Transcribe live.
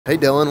Hey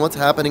Dylan, what's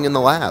happening in the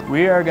lab?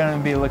 We are going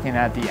to be looking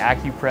at the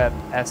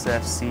ACCQPrep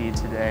SFC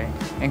today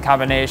in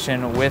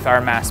combination with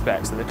our mass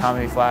spec, so the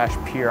Tommy Flash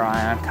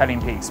PurIon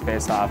cutting peaks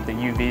based off the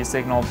UV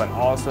signal, but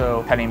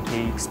also cutting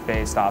peaks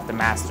based off the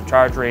mass to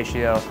charge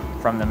ratio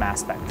from the mass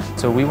spectrum.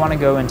 So we want to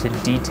go into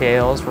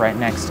details right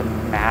next to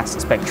mass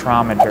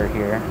spectrometer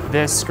here.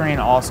 This screen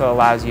also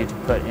allows you to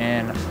put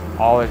in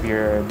all of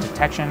your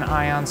detection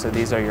ions, so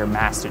these are your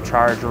mass to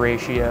charge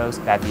ratios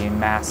that the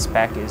mass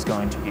spec is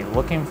going to be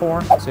looking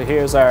for. So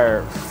here's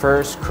our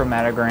first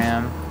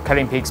chromatogram,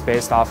 cutting peaks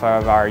based off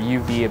of our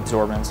UV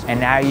absorbance. And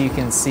now you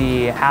can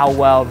see how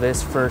well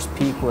this first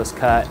peak was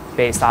cut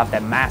based off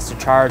that mass to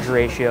charge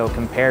ratio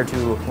compared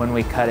to when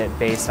we cut it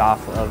based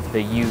off of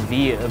the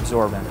UV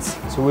absorbance.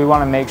 So we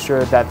want to make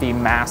sure that the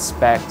mass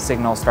spec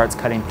signal starts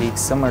cutting peaks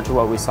similar to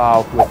what we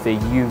saw with the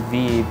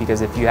UV,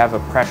 because if you have a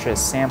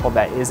precious sample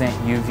that isn't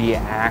UV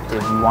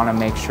active, you want to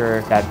make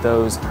sure that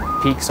those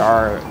peaks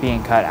are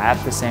being cut at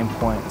the same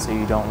point so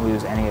you don't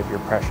lose any of your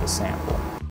precious sample.